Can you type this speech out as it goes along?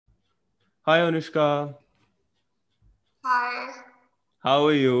Hi Anushka, Hi, how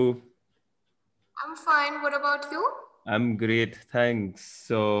are you? I'm fine. What about you? I'm great, thanks.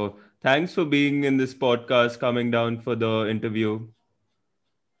 So, thanks for being in this podcast, coming down for the interview.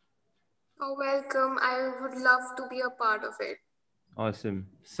 Oh, welcome. I would love to be a part of it. Awesome.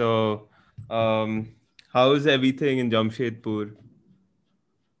 So, um, how's everything in Jamshedpur?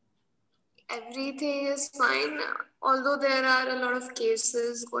 Everything is fine, although there are a lot of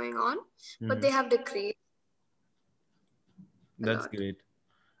cases going on, but Hmm. they have decreased a That's lot. great.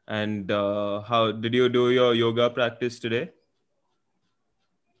 And how did you do your yoga practice today?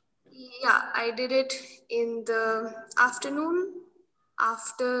 Yeah, I did it in the afternoon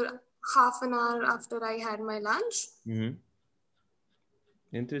after half an hour after I had my lunch. Hmm.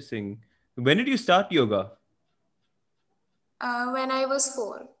 Interesting. When did you start yoga? When I was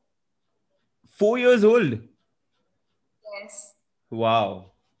four. 4 years old. Yes.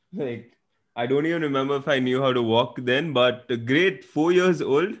 Wow. Like, I don't even remember if I knew how to walk then, but great. 4 years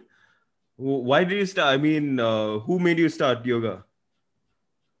old. Why did you start? I mean, who made you start yoga?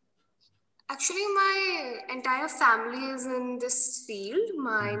 Actually, my entire family is in this field,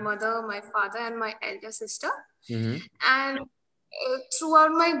 my mother, my father, and my elder sister. Mm-hmm. And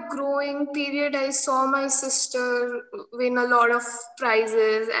throughout my growing period, I saw my sister win a lot of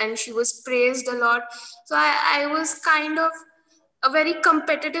prizes and she was praised a lot. So I was kind of a very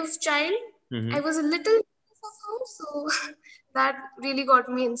competitive child. I Mm-hmm. was a little of her, so that really got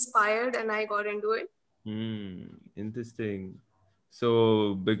me inspired and I got into it. Interesting.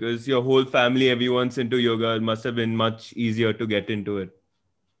 So, because your whole family, everyone's into yoga, it must have been much easier to get into it.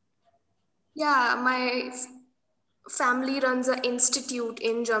 Yeah, my family runs an institute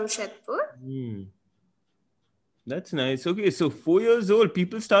in Jamshedpur. Hmm. That's nice. Okay, so 4 years old,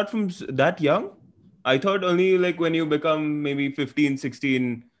 people start from that young? I thought only like when you become maybe 15,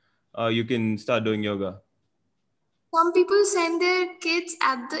 16, you can start doing yoga. Some people send their kids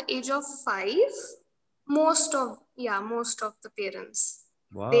at the age of 5. Most of the parents.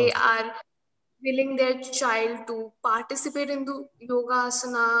 They Wow. are willing their child to participate in the yoga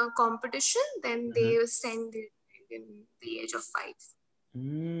asana competition, then Mhm. they send their child in the age of 5.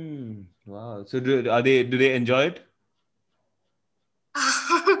 Wow. So do they enjoy it?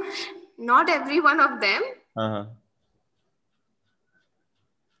 Not every one of them. Uh-huh.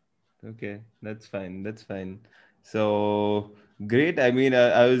 Okay, that's fine. That's fine. So great. I mean,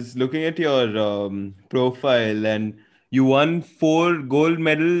 I was looking at your profile, and you won four gold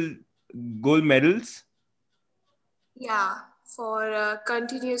medals. Yeah, for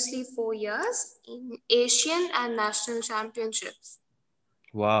continuously 4 years in Asian and national championships.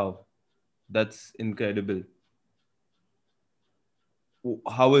 Wow, that's incredible.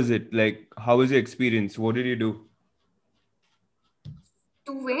 How was it? Like, how was your experience? What did you do?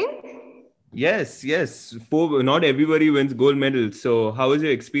 To win, Yes, yes. Four. Not everybody wins gold medals. So, how was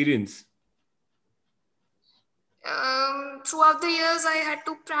your experience? throughout the years, I had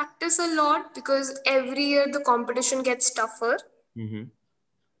to practice a lot because every year the competition gets tougher. Mm-hmm.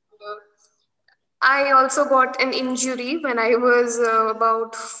 I also got an injury when I was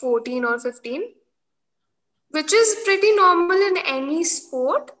about 14 or 15, which is pretty normal in any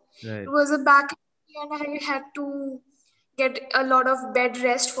sport. It Right. was a back injury and I had to get a lot of bed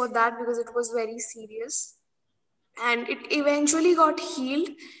rest for that because it was very serious. And it eventually got healed.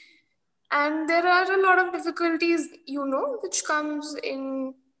 And there are a lot of difficulties, which comes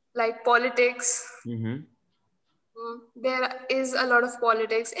in like politics. Mm-hmm. There is a lot of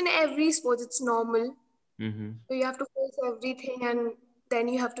politics in every sport. It's normal. Mm-hmm. So you have to face everything, and then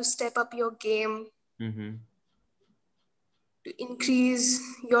you have to step up your game Mm-hmm. to increase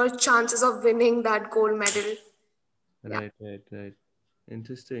your chances of winning that gold medal. Yeah. Right. Right. Right.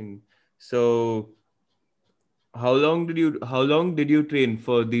 Interesting. So, how long did you train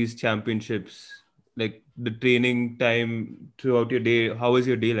for these championships? Like the training time throughout your day, how was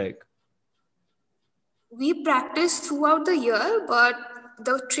your day like? We practice throughout the year, but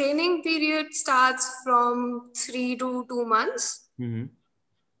the training period starts from 3 to 2 months Mm-hmm.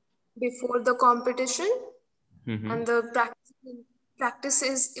 before the competition, Mm-hmm. and the practice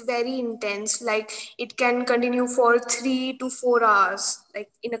is very intense. Like it can continue for 3 to 4 hours,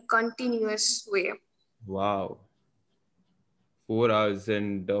 like in a continuous way. Wow, 4 hours.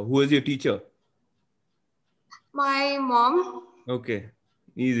 And who was your teacher? My mom. Okay,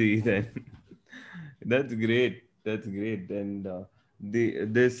 easy then. That's great. That's great. And the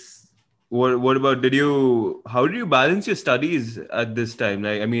this what about did you how did you balance your studies at this time?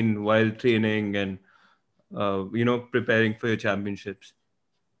 Like I mean, while training and preparing for your championships.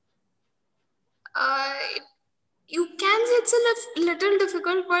 Uh, you can say it's a little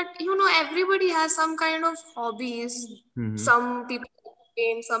difficult, but everybody has some kind of hobbies. Mm-hmm. Some people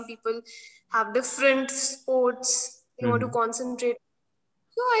paint, some people have different sports they want to Mm-hmm. concentrate.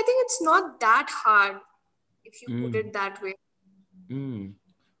 So I think it's not that hard if you put Mm. it that way. Mm.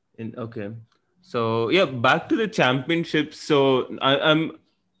 Okay. So yeah, back to the championships. So I'm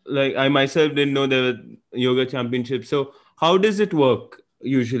like I myself didn't know there were yoga championships. So how does it work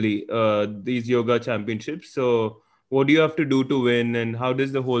usually? These yoga championships. So what do you have to do to win, and how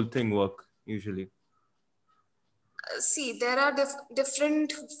does the whole thing work usually? See, there are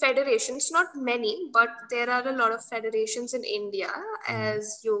different federations, not many, but there are a lot of federations in India, Mm-hmm. as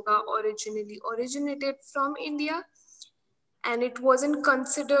yoga originally originated from India, and it wasn't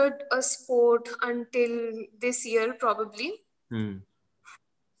considered a sport until this year, probably. Hmm.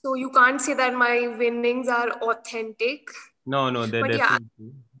 So you can't say that my winnings are authentic. No, no, they're But yeah,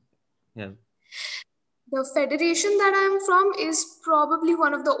 definitely. Yeah. the federation that I'm from is probably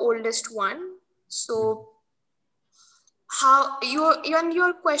one of the oldest one. So how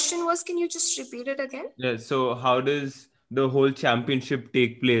your question was, can you just repeat it again? Yeah. So how does the whole championship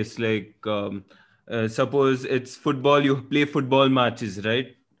take place? Like, suppose it's football, you play football matches,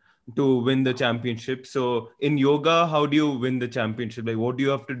 right? To win the championship. So in yoga, how do you win the championship? Like, what do you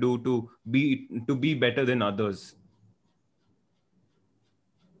have to do to be better than others?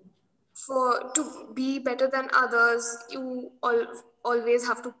 For to be better than others, you always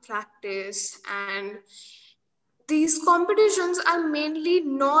have to practice, and these competitions are mainly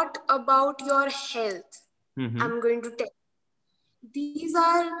not about your health. Mm-hmm. I'm going to tell. These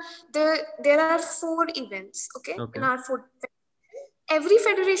are there are four events, okay, in Okay. our food. Every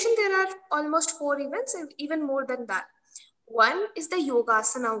federation there are almost four events and even more than that. One is the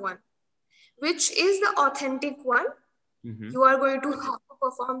yogasana one, which is the authentic one. Mm-hmm. You are going to have to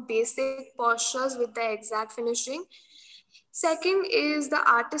perform basic postures with the exact finishing. Second is the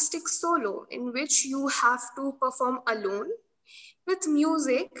artistic solo, in which you have to perform alone with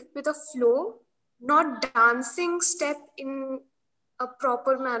music, with a flow, not dancing step in a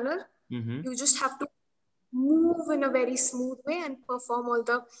proper manner. Mm-hmm. You just have to move in a very smooth way and perform all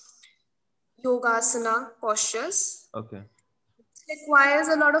the yogasana postures. Okay. It requires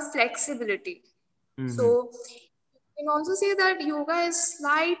a lot of flexibility. Mm-hmm. So you can also say that yoga is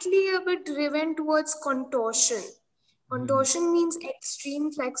slightly a bit driven towards contortion. Mm-hmm. Contortion means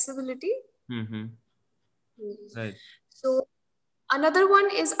extreme flexibility. Mm-hmm. Right. So another one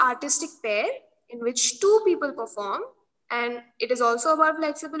is artistic pair, in which two people perform, and it is also about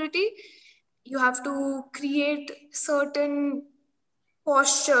flexibility. You have to create certain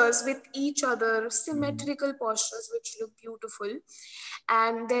postures with each other, Mm-hmm. symmetrical postures which look beautiful.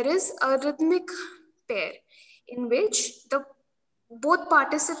 And there is a rhythmic pair, in which the both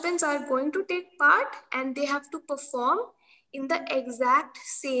participants are going to take part and they have to perform in the exact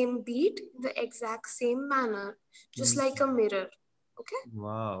same beat, in the exact same manner, just like a Mm-hmm. mirror. Okay?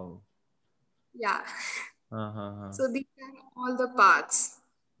 Wow. Yeah. Uh-huh. So these are all the parts.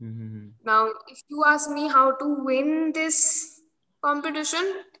 Mm-hmm. Now, if you ask me how to win this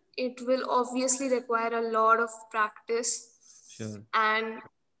competition, it will obviously require a lot of practice. Sure. And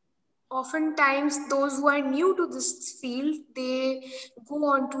oftentimes, those who are new to this field, they go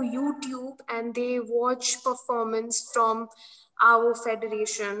on to YouTube and they watch performance from our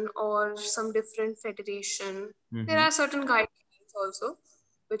federation or some different federation. There Mm-hmm. are certain guidelines also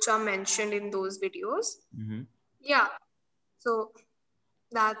which are mentioned in those videos. Mm-hmm. Yeah, so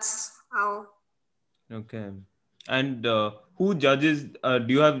that's how. Okay. And who judges?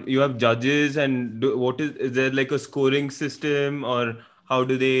 Do you have judges, and what is there like a scoring system, or how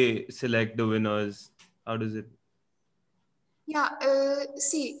do they select the winners? How does it? Yeah,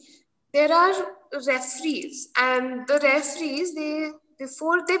 see, there are referees, and the referees, they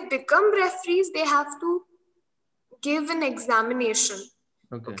before they become referees, they have to give an examination.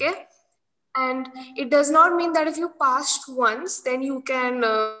 Okay. Okay, and it does not mean that if you passed once, then you can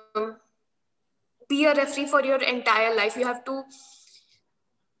be a referee for your entire life. You have to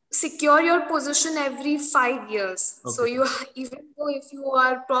secure your position every 5 years. So Okay. you even though if you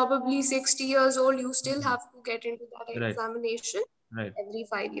are probably 60 years old, you still Mhm. have to get into that Right. examination Right. every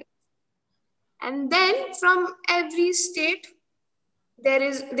 5 years. And then from every state, there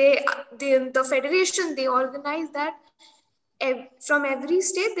is the federation, they organize that from every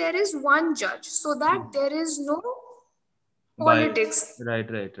state there is one judge, so that Mhm. there is no Bias. politics. Right.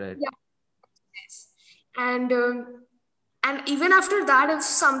 Right. Right. Yeah. Yes. And even after that, if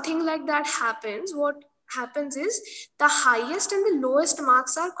something like that happens, what happens is the highest and the lowest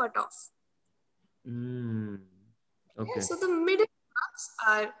marks are cut off. Mm. Okay? Okay. So the middle marks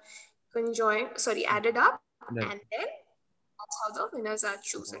are conjoined, sorry, added up, Right. and then that's how the winners are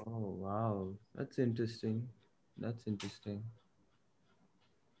chosen. Oh, wow. That's interesting. That's interesting.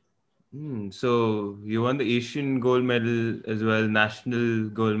 So you won the Asian gold medal as well, national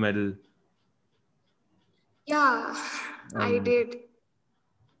gold medal. Yeah, I Um, did.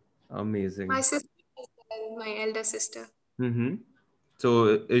 My Amazing. sister as well, my elder sister. Mm-hmm.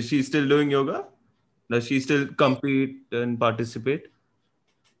 So is she still doing yoga? Does she still Yes. compete and participate?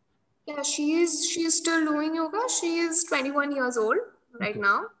 Yeah, she is still doing yoga. She is 21 years old right Okay.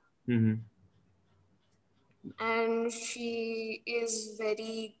 now, Mm-hmm. and she is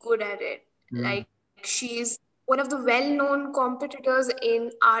very good at it. Mm-hmm. Like she is one of the well-known competitors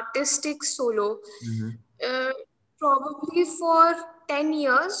in artistic solo. Mm-hmm. Uh, Probably for 10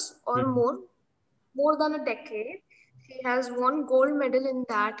 years or Mm-hmm. more than a decade, she has won gold medal in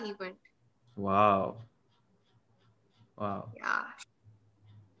that event. Wow. Wow. Yeah.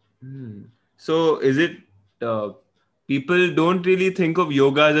 Hmm. So is it uh, people don't really think of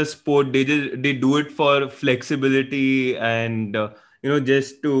yoga as a sport? They do it for flexibility and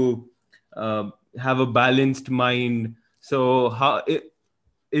just to uh, have a balanced mind. So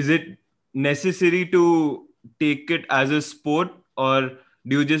is it necessary to take it as a sport, or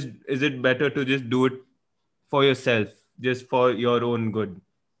do you just is it better to just do it for yourself, just for your own good?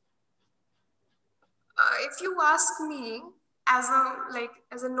 If you ask me, as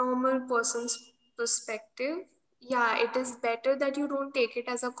a normal person's perspective, yeah, it is better that you don't take it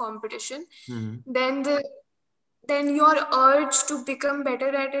as a competition. Hmm. Then your urge to become better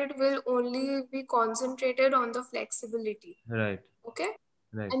at it will only be concentrated on the flexibility. Right. Okay.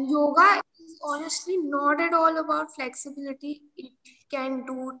 Right. And yoga is honestly not at all about flexibility. It can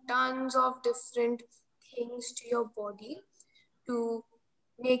do tons of different things to your body to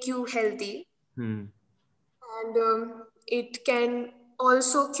make you healthy, Hmm. and it can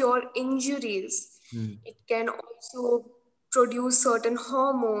also cure injuries. Hmm. It can also produce certain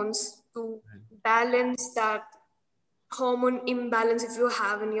hormones to balance that hormone imbalance if you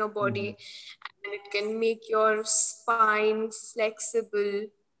have in your Hmm. body, and it can make your spine flexible.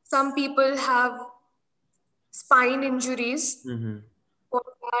 Some people have spine injuries. Hmm. For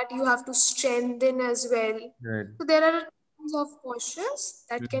that you have to strengthen as well. Right. So there are tons of postures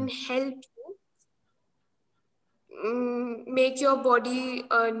that can Mhm. help you make your body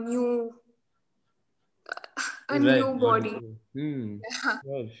a Right. new Body body. too.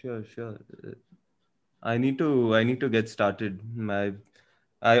 Sure, sure, sure. I need to get started.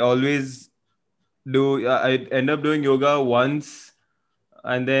 I always do. I end up doing yoga once,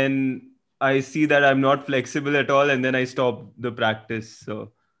 and then I see that I'm not flexible at all, and then I stop the practice.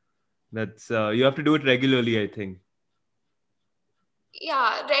 So that's you have to do it regularly, I think.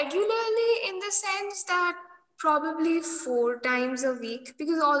 Yeah, regularly in the sense that probably 4 times a week,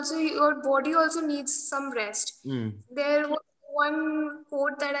 because also your body also needs some rest. Mm. There was one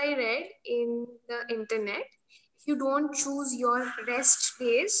quote that I read in the internet: if you don't choose your rest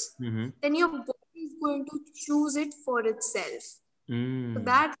days, Mm-hmm. then your body is going to choose it for itself. So Mm.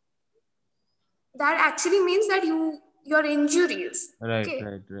 that actually means that your injuries, Right, okay,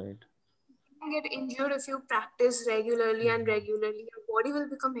 right, right. you get injured if you practice regularly, and regularly your body will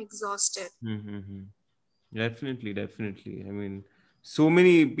become exhausted. Mm-hmm. Definitely, definitely. I mean, so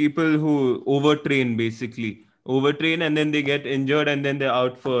many people who overtrain, basically overtrain, and then they get injured, and then they're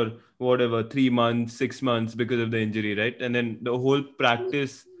out for whatever 3 months, 6 months because of the injury, right? And then the whole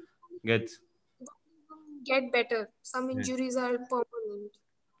practice gets Get better. Some right. injuries are permanent.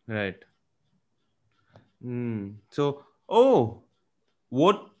 Right. So, oh,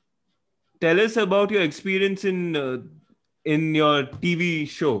 what? Tell us about your experience in your TV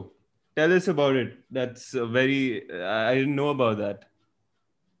show. Tell us about it. That's very. I didn't know about that.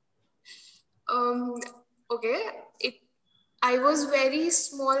 Um, okay. It. I was very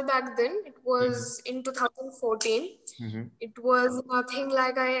small back then. It was in 2014. Mm-hmm. It was nothing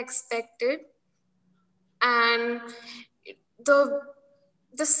like I expected, and it-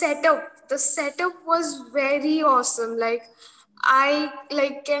 the setup was very awesome. Like I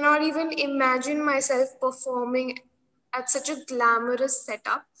cannot even imagine myself performing at such a glamorous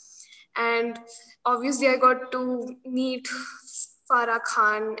setup. And obviously I got to meet Farah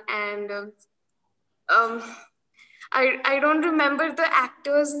Khan, and um, I don't remember the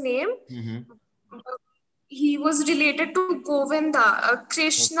actor's name. Mm-hmm. But he was related to Govinda,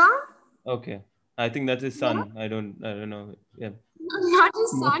 Krishna. Okay. I think that's his Yeah, son. I don't know. Yeah. not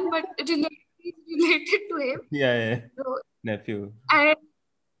his No. son, but related to him. Yeah, yeah. So, Nephew. and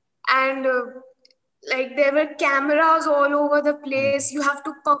and like there were cameras all over the place. You have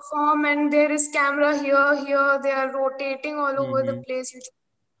to perform, and there is camera here. They are rotating all over the Mm-hmm. place. You just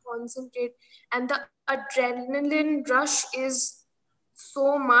concentrate, and the adrenaline rush is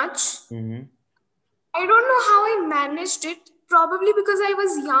so much. Mm-hmm. I don't know how I managed it. Probably because I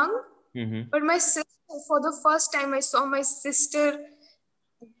was young, Mm-hmm. but my sister, for the first time, I saw my sister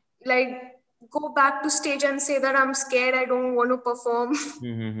like go back to stage and say that I'm scared, I don't want to perform.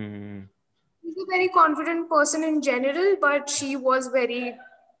 Mm-hmm. She's a very confident person in general, but she was very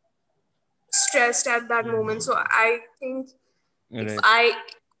stressed at that moment. So I think if Right. I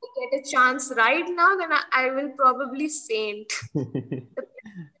get a chance right now, then I will probably faint. The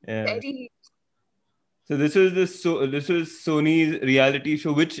Yeah. very So this was Sony's reality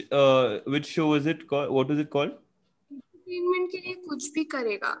show. Which show was it called? What was it called? entertainment के लिए कुछ भी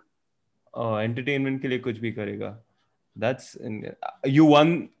करेगा. Entertainment के लिए कुछ भी करेगा. That's you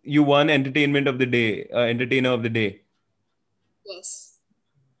won entertainment of the day, entertainer of the day. Yes.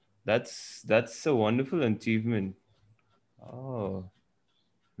 That's a wonderful achievement. Oh,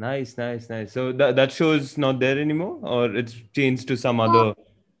 nice, nice, nice. So that show is not there anymore, or it's changed to some Uh, other.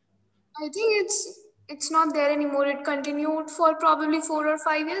 I think it's not there anymore. It continued for probably 4 or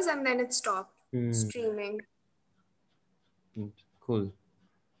 5 years and then it stopped Hmm, streaming. cool.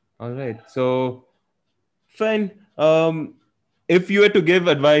 All right. So fine. If you were to give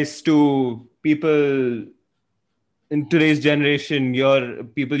advice to people in today's generation, your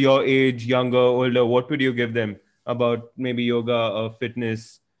people your age, younger, older, what would you give them about maybe yoga or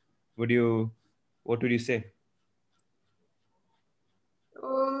fitness? Would you, what would you say?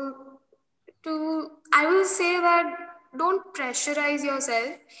 Um, I will say that don't pressurize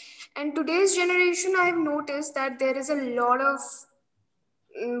yourself. And today's generation, I've noticed that there is a lot of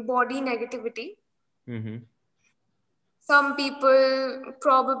body negativity. Mm-hmm. Some people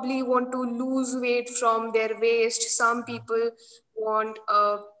probably want to lose weight from their waist. Some people want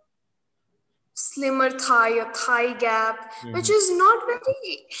a slimmer thigh, a thigh gap, which Mm-hmm. is not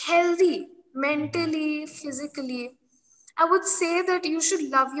very healthy mentally, physically. I would say that you should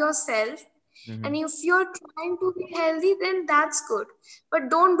love yourself. Mm-hmm. And if you're trying to be healthy, then that's good. But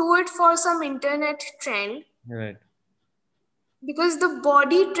don't do it for some internet trend, Right. because the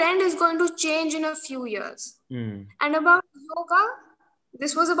body trend is going to change in a few years. Mm. And about yoga,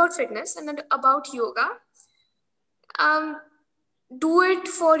 this was about fitness, and then about yoga, um, do it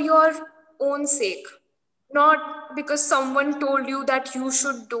for your own sake, not because someone told you that you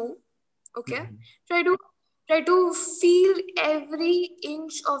should do. Okay, Mm-hmm. try to try to feel every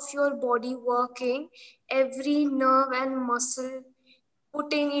inch of your body working, every nerve and muscle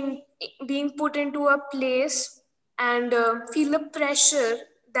putting in being put into a place, and feel the pressure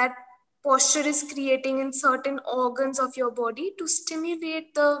that posture is creating in certain organs of your body to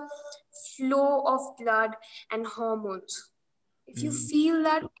stimulate the flow of blood and hormones. If you Mm. feel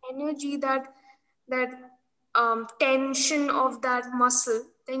that energy, that tension of that muscle,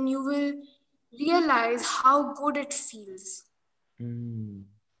 then you will realize how good it feels. Mm.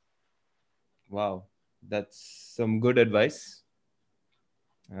 Wow, that's some good advice.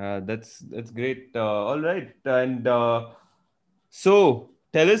 That's great. All right, and so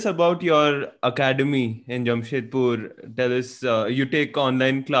tell us about your academy in Jamshedpur. Tell us, you take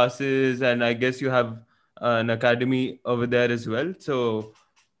online classes, and I guess you have an academy over there as well. So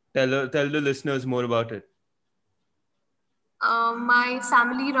tell the listeners more about it. My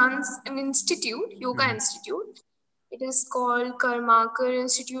family runs an institute, yoga Mm-hmm. institute. It is called Karmakar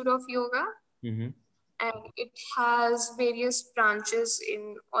Institute of Yoga, Mm-hmm. and it has various branches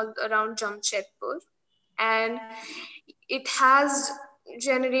in all around Jamshedpur. And it has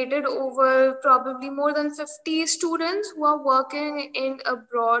generated over probably more than 50 students who are working in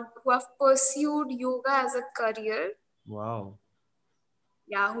abroad, who have pursued yoga as a career. Wow.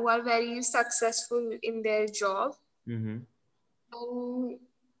 Yeah, who are very successful in their job. Mm-hmm. And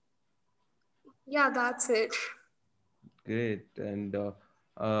yeah, that's it. Great. And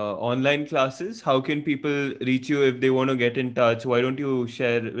online classes, how can people reach you if they want to get in touch? Why don't you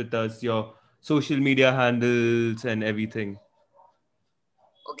share with us your social media handles and everything?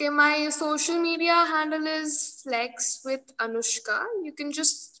 Okay, my social media handle is Flex with Anushka. You can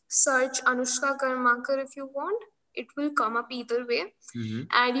just search Anushka Karmakar if you want. It will come up either way. Mm-hmm.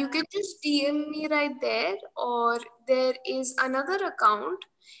 And you can just DM me right there, or there is another account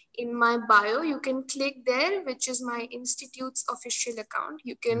in my bio. You can click there, which is my institute's official account.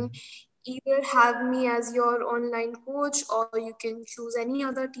 You can Mm-hmm. either have me as your online coach, or you can choose any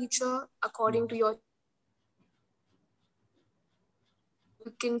other teacher according to your choice.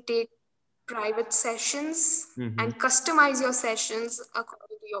 You can take private sessions Mm-hmm. and customize your sessions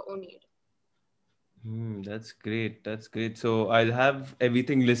according to your own need. That's great. That's great. So I'll have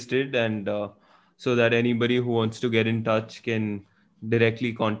everything listed, and so that anybody who wants to get in touch can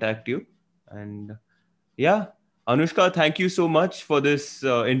directly contact you. And yeah, Anushka, thank you so much for this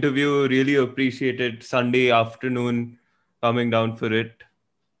interview. Really appreciate it. Sunday afternoon, coming down for it.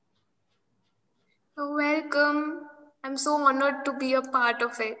 You're welcome. I'm so honored to be a part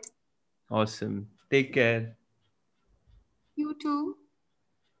of it. Awesome. Take care. You too.